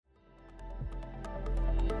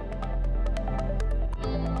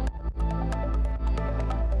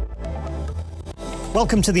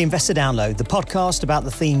Welcome to the Investor Download, the podcast about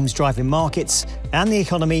the themes driving markets and the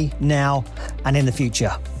economy now and in the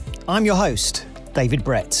future. I'm your host, David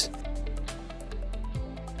Brett.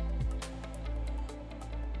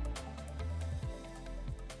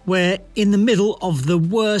 We're in the middle of the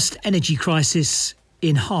worst energy crisis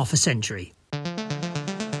in half a century.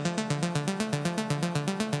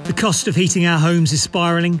 The cost of heating our homes is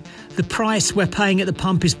spiralling, the price we're paying at the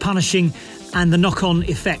pump is punishing, and the knock-on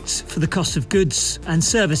effect for the cost of goods and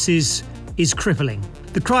services is crippling.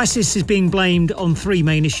 The crisis is being blamed on three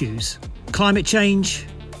main issues: climate change,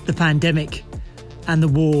 the pandemic, and the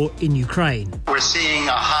war in Ukraine. We're seeing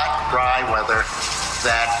a hot, dry weather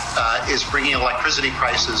that is bringing electricity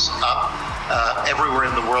prices up. Everywhere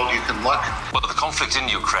in the world you can look. Well, the conflict in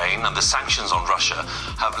Ukraine and the sanctions on Russia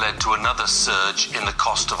have led to another surge in the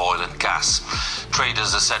cost of oil and gas.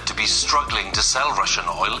 Traders are said to be struggling to sell Russian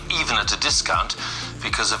oil, even at a discount,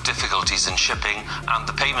 because of difficulties in shipping and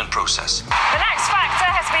the payment process. The next factor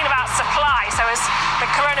has been about supply. So as the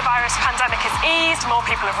coronavirus pandemic has eased, more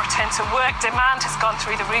people have returned to work, demand has gone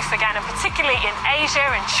through the roof again, and particularly in Asia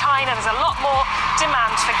and China, there's a lot more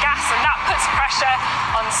demand for gas, and that puts pressure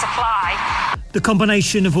on supply. The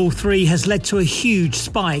combination of all three has led to a huge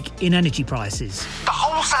spike in energy prices. The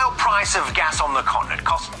wholesale price of gas on the continent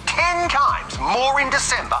cost 10 times more in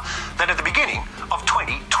December than at the beginning of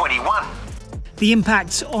 2021. The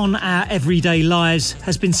impact on our everyday lives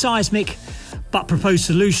has been seismic, but proposed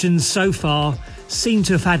solutions so far seem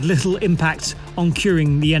to have had little impact on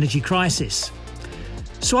curing the energy crisis.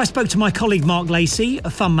 So I spoke to my colleague Mark Lacey, a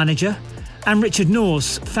fund manager, and Richard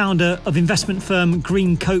Norse, founder of investment firm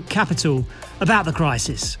Greencoat Capital, about the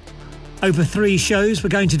crisis. Over 3 shows, we're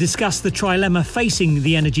going to discuss the trilemma facing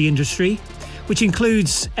the energy industry, which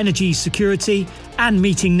includes energy security and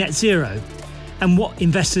meeting net zero, and what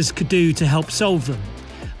investors could do to help solve them.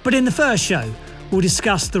 But in the first show, we'll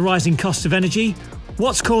discuss the rising cost of energy,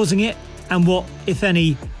 what's causing it, and what, if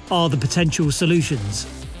any, are the potential solutions.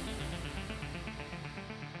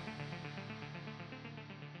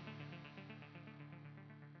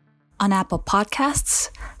 On Apple Podcasts,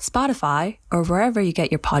 Spotify, or wherever you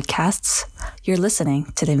get your podcasts, you're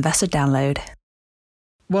listening to the Investor Download.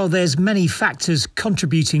 Well, there's many factors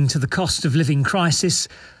contributing to the cost of living crisis.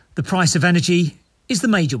 The price of energy is the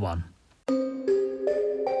major one. I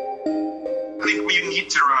think we need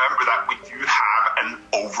to remember that we do have an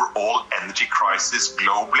overall energy crisis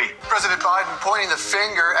globally. President Biden pointing the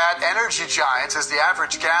finger at energy giants as the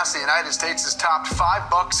average gas in the United States has topped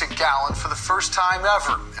 $5 a gallon for the first time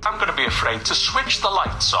ever. I'm going to be afraid to switch the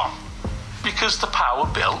lights on because the power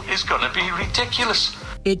bill is going to be ridiculous.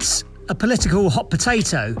 It's a political hot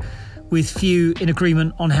potato with few in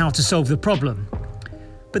agreement on how to solve the problem.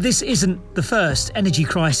 But this isn't the first energy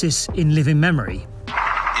crisis in living memory.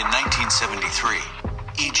 In 1973,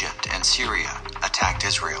 Egypt and Syria attacked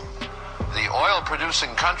Israel. The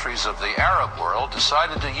oil-producing countries of the Arab world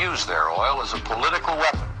decided to use their oil as a political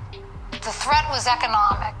weapon. The threat was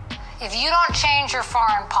economic. If you don't change your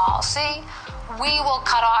foreign policy, we will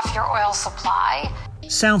cut off your oil supply.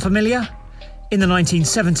 Sound familiar? In the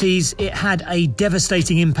 1970s, it had a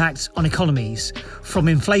devastating impact on economies, from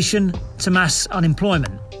inflation to mass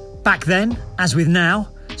unemployment. Back then, as with now,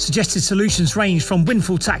 suggested solutions ranged from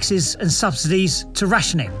windfall taxes and subsidies to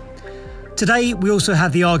rationing. Today, we also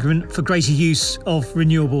have the argument for greater use of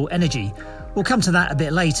renewable energy. We'll come to that a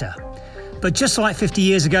bit later. But just like 50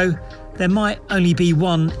 years ago, there might only be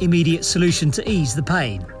one immediate solution to ease the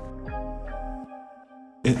pain.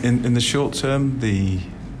 In the short term, the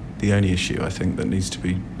only issue I think that needs to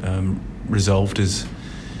be resolved is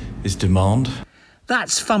demand.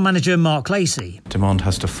 That's fund manager Mark Lacey. Demand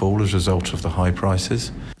has to fall as a result of the high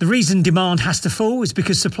prices. The reason demand has to fall is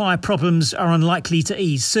because supply problems are unlikely to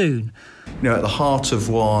ease soon. At the heart of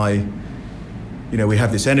why, we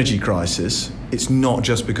have this energy crisis, it's not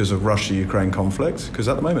just because of Russia-Ukraine conflict, because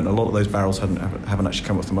at the moment a lot of those barrels haven't actually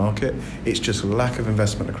come off the market. It's just lack of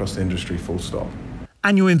investment across the industry, full stop.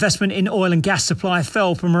 Annual investment in oil and gas supply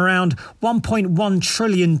fell from around $1.1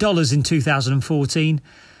 trillion in 2014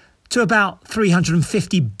 to about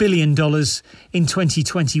 $350 billion in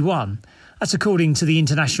 2021. That's according to the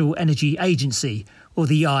International Energy Agency, or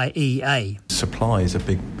the IEA. Supply is a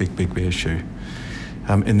big issue.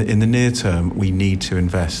 In the near term, we need to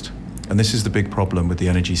invest. And this is the big problem with the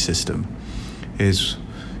energy system, is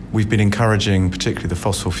we've been encouraging particularly the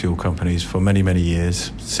fossil fuel companies for many, many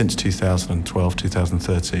years, since 2012,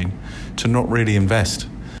 2013, to not really invest.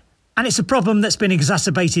 And it's a problem that's been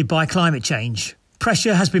exacerbated by climate change.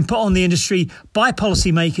 Pressure has been put on the industry by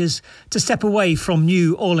policymakers to step away from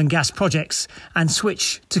new oil and gas projects and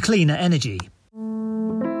switch to cleaner energy.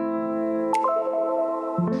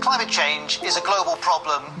 Climate change is a global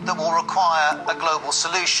problem that will require a global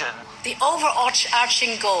solution. The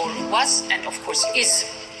overarching goal was, and of course is,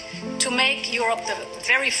 to make Europe the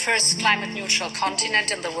very first climate-neutral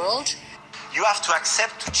continent in the world. You have to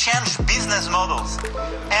accept to change business models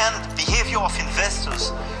and behavior of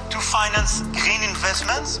investors to finance green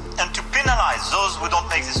investments and to penalize those who don't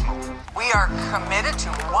make this move. We are committed to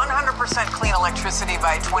 100% clean electricity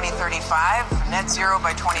by 2035, net zero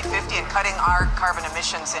by 2050, and cutting our carbon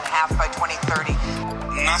emissions in half by 2030.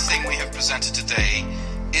 Nothing we have presented today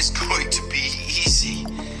is going to be easy.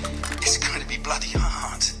 It's going to be bloody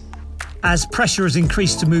hard. As pressure has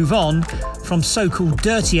increased to move on from so-called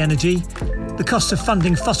dirty energy, the cost of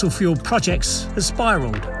funding fossil fuel projects has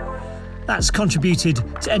spiralled. That's contributed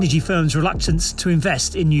to energy firms' reluctance to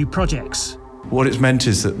invest in new projects. What it's meant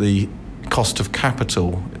is that the cost of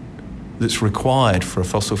capital that's required for a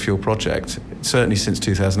fossil fuel project, certainly since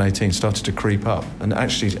 2018, started to creep up. And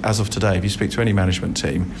actually, as of today, if you speak to any management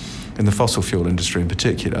team in the fossil fuel industry in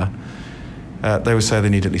particular, they would say they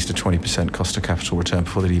need at least a 20% cost of capital return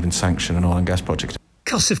before they'd even sanction an oil and gas project.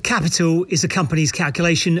 Cost of capital is a company's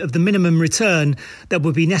calculation of the minimum return that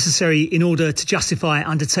would be necessary in order to justify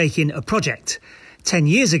undertaking a project. 10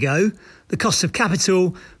 years ago, the cost of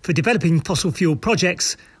capital for developing fossil fuel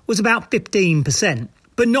projects was about 15%,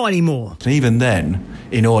 but not anymore. And even then,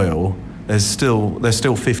 in oil, they're still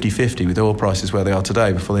 50-50 with oil prices where they are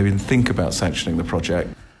today before they even think about sanctioning the project.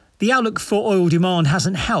 The outlook for oil demand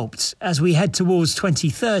hasn't helped. As we head towards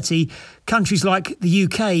 2030, countries like the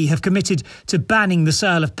UK have committed to banning the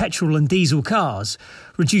sale of petrol and diesel cars,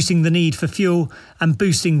 reducing the need for fuel and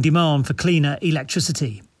boosting demand for cleaner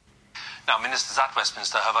electricity. Now, ministers at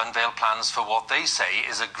Westminster have unveiled plans for what they say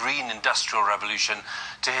is a green industrial revolution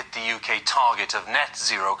to hit the UK target of net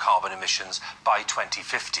zero carbon emissions by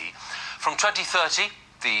 2050. From 2030,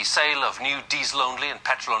 the sale of new diesel-only and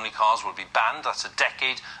petrol-only cars will be banned. That's a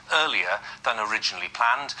decade earlier than originally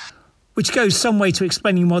planned. Which goes some way to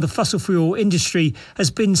explaining why the fossil fuel industry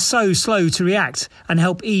has been so slow to react and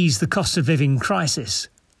help ease the cost of living crisis.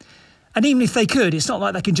 And even if they could, it's not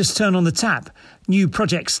like they can just turn on the tap. New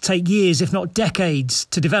projects take years, if not decades,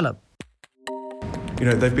 to develop. You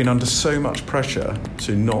know, they've been under so much pressure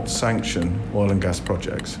to not sanction oil and gas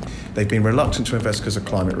projects. They've been reluctant to invest because of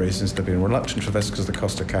climate reasons. They've been reluctant to invest because of the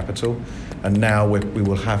cost of capital. And now we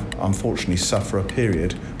will have, unfortunately, suffer a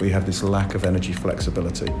period where you have this lack of energy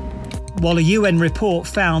flexibility. While a UN report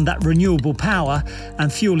found that renewable power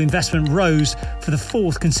and fuel investment rose for the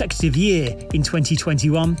fourth consecutive year in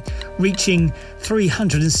 2021, reaching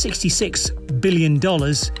 $366 billion,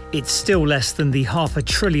 it's still less than the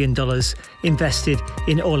 $500 billion invested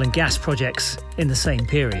in oil and gas projects in the same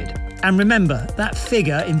period. And remember, that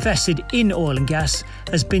figure invested in oil and gas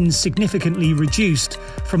has been significantly reduced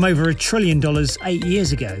from over $1 trillion 8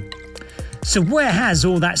 years ago. So where has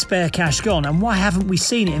all that spare cash gone, and why haven't we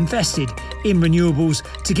seen it invested in renewables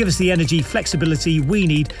to give us the energy flexibility we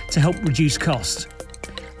need to help reduce costs?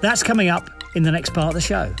 That's coming up in the next part of the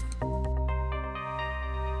show.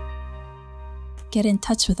 Get in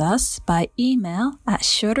touch with us by email at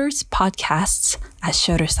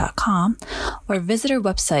schroderspodcasts@schroders.com or visit our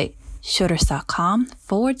website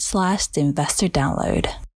schroders.com/the investor download.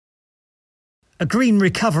 A green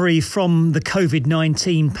recovery from the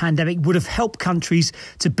COVID-19 pandemic would have helped countries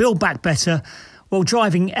to build back better while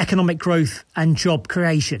driving economic growth and job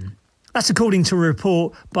creation. That's according to a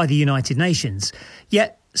report by the United Nations.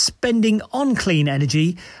 Yet spending on clean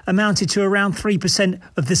energy amounted to around 3%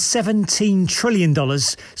 of the $17 trillion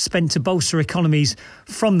spent to bolster economies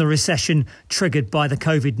from the recession triggered by the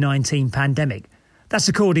COVID-19 pandemic. That's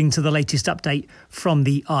according to the latest update from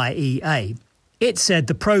the IEA. It said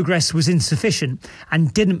the progress was insufficient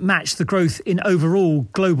and didn't match the growth in overall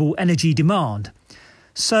global energy demand.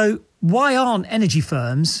 So why aren't energy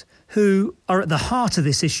firms, who are at the heart of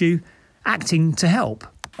this issue, acting to help?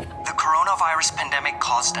 The coronavirus pandemic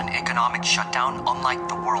caused an economic shutdown unlike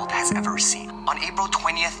the world has ever seen. On April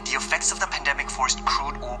 20th, the effects of the pandemic forced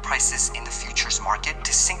crude oil prices in the futures market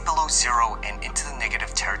to sink below zero and into the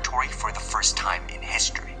negative territory for the first time in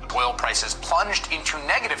history. Oil prices plunged into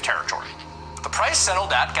negative territory. The price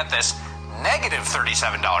settled at, get this, negative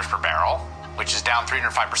 $37 per barrel, which is down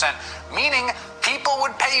 305%, meaning people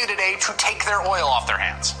would pay you today to take their oil off their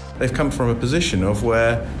hands. They've come from a position of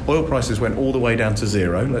where oil prices went all the way down to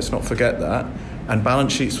zero, let's not forget that, and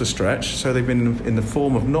balance sheets were stretched, so they've been in the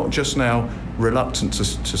form of not just now reluctant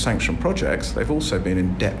to sanction projects, they've also been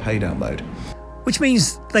in debt paydown mode. Which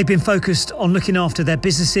means they've been focused on looking after their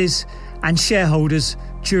businesses and shareholders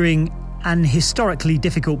during an historically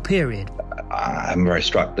difficult period. I'm very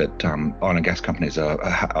struck that oil and gas companies are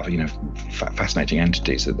fascinating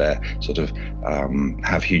entities, that they're sort of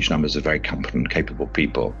have huge numbers of very competent, capable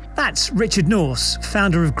people. That's Richard Norse,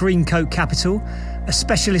 founder of Greencoat Capital, a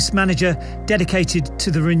specialist manager dedicated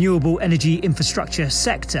to the renewable energy infrastructure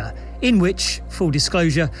sector, in which, full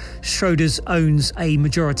disclosure, Schroders owns a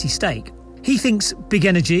majority stake. He thinks big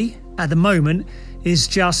energy, at the moment, is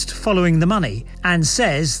just following the money, and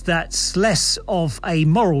says that's less of a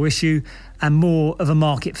moral issue and more of a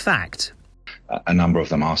market fact. A number of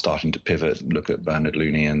them are starting to pivot. Look at Bernard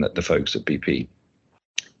Looney and the folks at BP.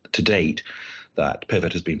 To date, that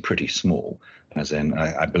pivot has been pretty small, as in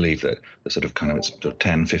I believe that the sort of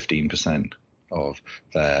 10-15% of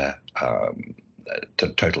their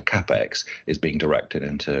total capex is being directed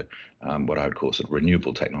into what I would call sort of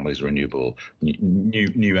renewable technologies,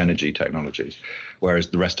 new energy technologies, whereas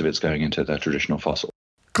the rest of it's going into the traditional fossil.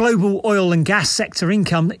 Global oil and gas sector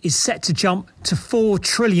income is set to jump to $4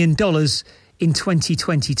 trillion in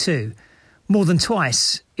 2022, more than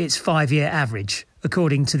twice its 5-year average,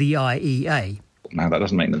 according to the IEA. Now, that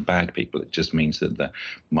doesn't make them bad people. It just means that the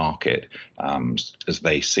market, as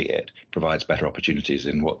they see it, provides better opportunities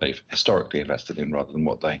in what they've historically invested in rather than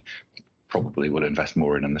what they probably will invest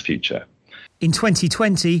more in the future. In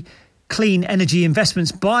 2020, clean energy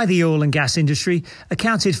investments by the oil and gas industry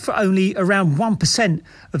accounted for only around 1%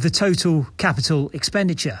 of the total capital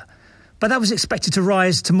expenditure. But that was expected to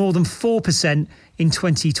rise to more than 4% in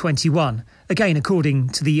 2021, again according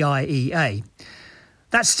to the IEA.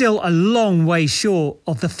 That's still a long way short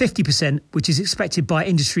of the 50% which is expected by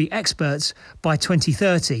industry experts by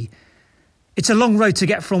 2030. It's a long road to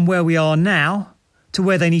get from where we are now to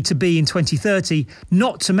where they need to be in 2030,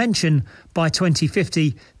 not to mention by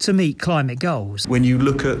 2050 to meet climate goals. When you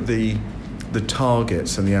look at the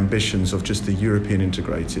targets and the ambitions of just the European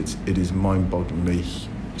integrated, it is mind-bogglingly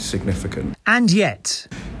significant. And yet,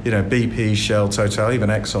 BP, Shell, Total, even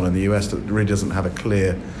Exxon in the US, that really doesn't have a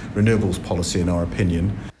clear renewables policy, in our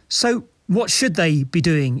opinion. So what should they be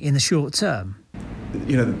doing in the short term?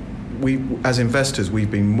 We, as investors, we've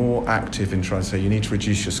been more active in trying to say you need to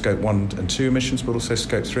reduce your Scope 1 and 2 emissions, but also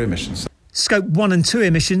Scope 3 emissions. Scope 1 and 2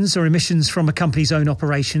 emissions are emissions from a company's own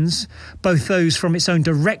operations, both those from its own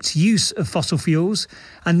direct use of fossil fuels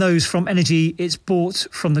and those from energy it's bought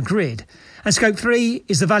from the grid. And Scope 3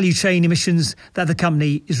 is the value chain emissions that the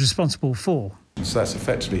company is responsible for. So that's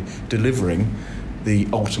effectively delivering the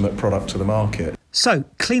ultimate product to the market. So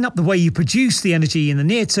clean up the way you produce the energy in the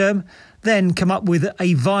near term, then come up with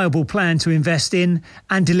a viable plan to invest in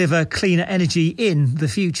and deliver cleaner energy in the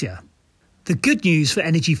future. The good news for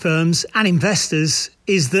energy firms and investors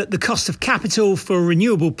is that the cost of capital for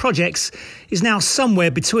renewable projects is now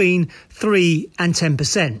somewhere between 3 and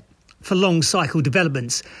 10% for long cycle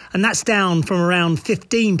developments, and that's down from around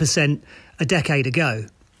 15% a decade ago.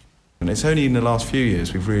 And it's only in the last few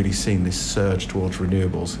years we've really seen this surge towards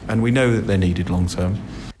renewables, and we know that they're needed long term.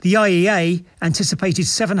 The IEA anticipated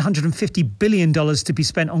 $750 billion to be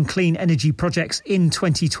spent on clean energy projects in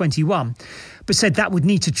 2021, but said that would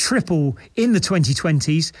need to triple in the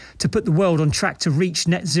 2020s to put the world on track to reach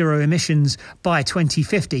net zero emissions by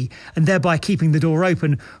 2050, and thereby keeping the door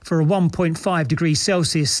open for a 1.5 degrees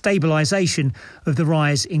Celsius stabilisation of the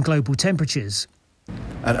rise in global temperatures.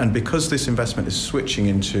 And because this investment is switching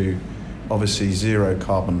into, obviously, zero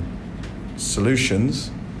carbon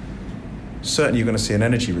solutions, certainly you're going to see an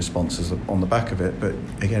energy response on the back of it, but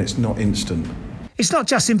again, it's not instant. It's not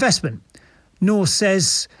just investment. Norse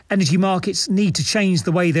says energy markets need to change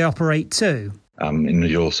the way they operate too. And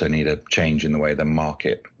you also need a change in the way the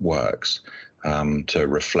market works to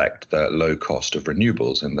reflect the low cost of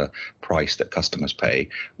renewables and the price that customers pay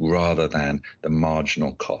rather than the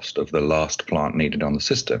marginal cost of the last plant needed on the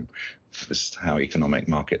system. This is how economic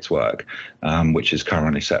markets work, which is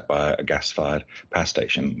currently set by a gas-fired power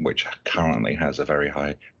station, which currently has a very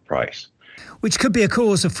high price. Which could be a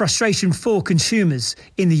cause of frustration for consumers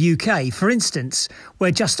in the UK, for instance,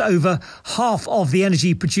 where just over half of the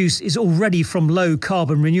energy produced is already from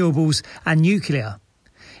low-carbon renewables and nuclear.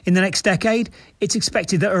 In the next decade, it's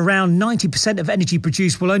expected that around 90% of energy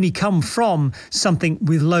produced will only come from something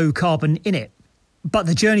with low carbon in it. But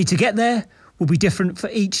the journey to get there will be different for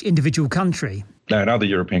each individual country. Now, in other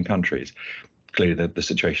European countries, clearly the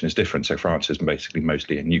situation is different. So France is basically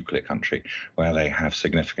mostly a nuclear country where they have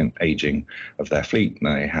significant aging of their fleet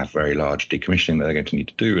and they have very large decommissioning that they're going to need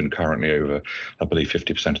to do. And currently over, I believe,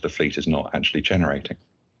 50% of the fleet is not actually generating.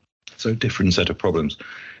 So a different set of problems.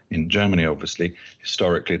 In Germany, obviously,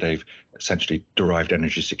 historically, they've essentially derived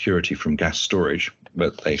energy security from gas storage,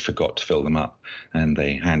 but they forgot to fill them up, and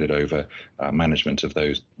they handed over management of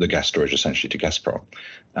the gas storage essentially to Gazprom.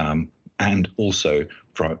 and also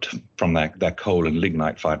from their coal and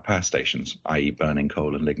lignite-fired power stations, i.e. burning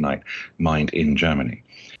coal and lignite mined in Germany.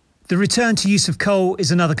 The return to use of coal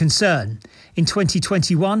is another concern. In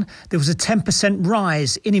 2021, there was a 10%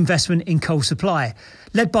 rise in investment in coal supply,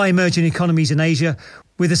 led by emerging economies in Asia,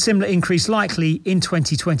 with a similar increase likely in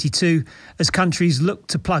 2022 as countries look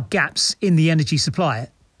to plug gaps in the energy supply,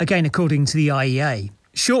 again according to the IEA.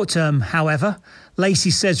 Short term, however,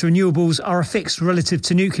 Lacey says renewables are a fix relative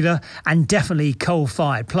to nuclear and definitely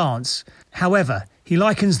coal-fired plants. However, he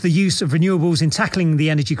likens the use of renewables in tackling the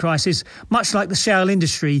energy crisis much like the shale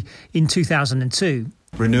industry in 2002.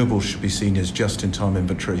 Renewables should be seen as just-in-time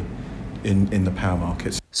inventory in the power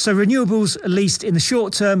markets. So renewables, at least in the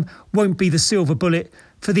short term, won't be the silver bullet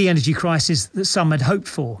for the energy crisis that some had hoped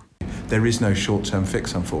for. There is no short-term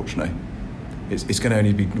fix, unfortunately. It's going to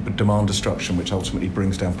only be demand destruction, which ultimately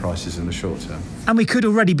brings down prices in the short term. And we could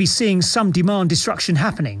already be seeing some demand destruction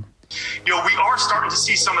happening. We are starting to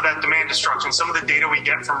see some of that demand destruction. Some of the data we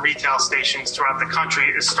get from retail stations throughout the country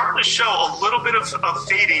is starting to show a little bit of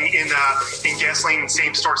fading in gasoline and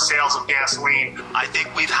same-store sales of gasoline. I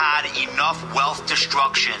think we've had enough wealth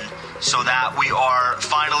destruction so that we are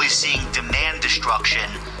finally seeing demand destruction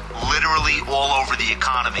literally all over the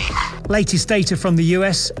economy. Latest data from the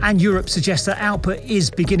US and Europe suggests that output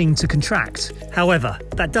is beginning to contract. However,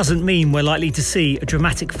 that doesn't mean we're likely to see a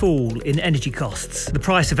dramatic fall in energy costs. The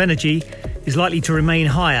price of energy is likely to remain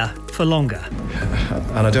higher for longer.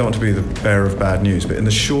 And I don't want to be the bearer of bad news, but in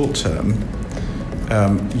the short term,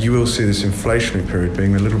 you will see this inflationary period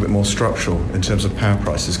being a little bit more structural in terms of power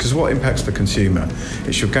prices. Because what impacts the consumer?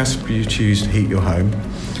 It's your gas you choose to heat your home,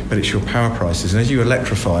 but it's your power prices. And as you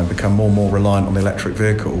electrify and become more and more reliant on the electric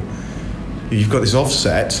vehicle, you've got this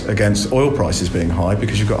offset against oil prices being high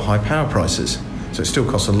because you've got high power prices. So it still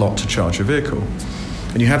costs a lot to charge your vehicle.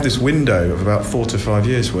 And you have this window of about 4 to 5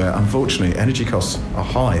 years where, unfortunately, energy costs are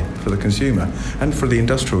high for the consumer and for the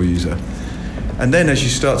industrial user. And then as you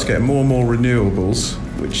start to get more and more renewables,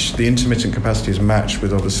 which the intermittent capacity is matched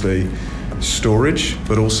with obviously storage,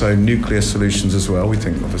 but also nuclear solutions as well. We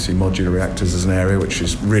think obviously modular reactors is an area which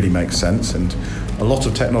really makes sense, and a lot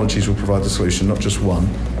of technologies will provide the solution, not just one.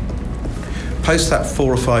 Post that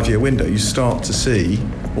 4 or 5 year window, you start to see,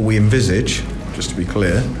 or we envisage, just to be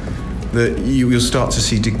clear, that you'll start to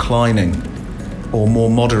see declining or more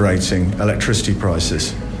moderating electricity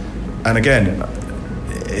prices. And again,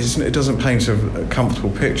 it doesn't paint a comfortable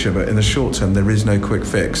picture, but in the short term, there is no quick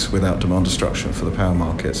fix without demand destruction for the power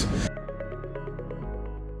markets.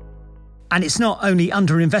 And it's not only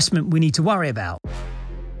underinvestment we need to worry about.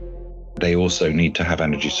 They also need to have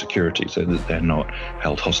energy security so that they're not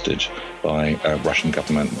held hostage by a Russian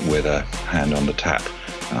government with a hand on the tap,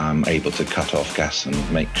 able to cut off gas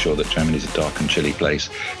and make sure that Germany's a dark and chilly place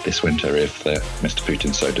this winter if Mr.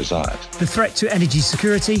 Putin so desires. The threat to energy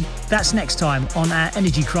security, that's next time on our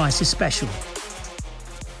Energy Crisis Special.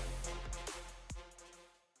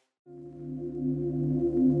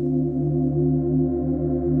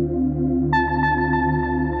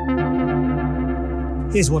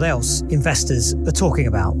 Here's what else investors are talking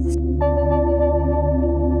about.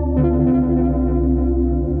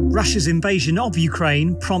 Russia's invasion of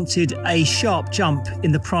Ukraine prompted a sharp jump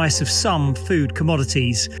in the price of some food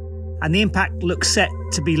commodities, and the impact looks set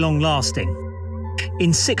to be long-lasting.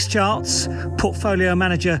 In 6 charts, portfolio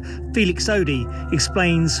manager Felix Odi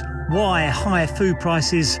explains why higher food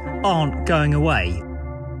prices aren't going away.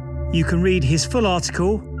 You can read his full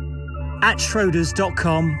article at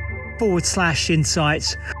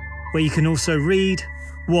schroders.com/insights, where you can also read,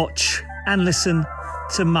 watch and listen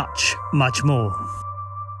to much, much more.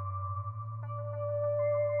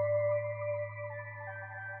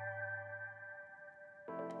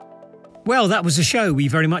 Well, that was the show. We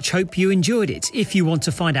very much hope you enjoyed it. If you want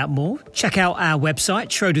to find out more, check out our website,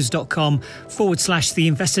 schroders.com/the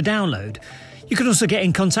investor download. You can also get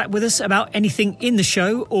in contact with us about anything in the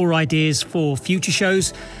show or ideas for future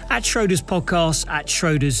shows at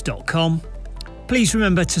schroderspodcasts@schroders.com. Please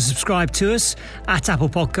remember to subscribe to us at Apple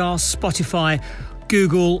Podcasts, Spotify,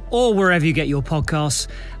 Google, or wherever you get your podcasts.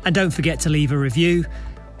 And don't forget to leave a review.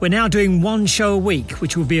 We're now doing 1 show a week,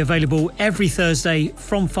 which will be available every Thursday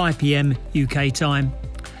from 5 p.m. UK time.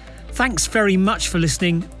 Thanks very much for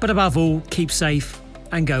listening, but above all, keep safe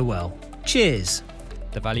and go well. Cheers.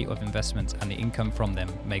 The value of investments and the income from them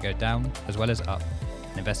may go down as well as up,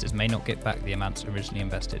 and investors may not get back the amounts originally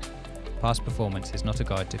invested. Past performance is not a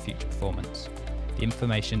guide to future performance. The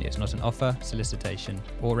information is not an offer, solicitation,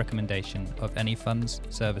 or recommendation of any funds,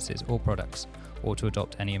 services, or products, or to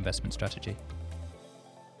adopt any investment strategy.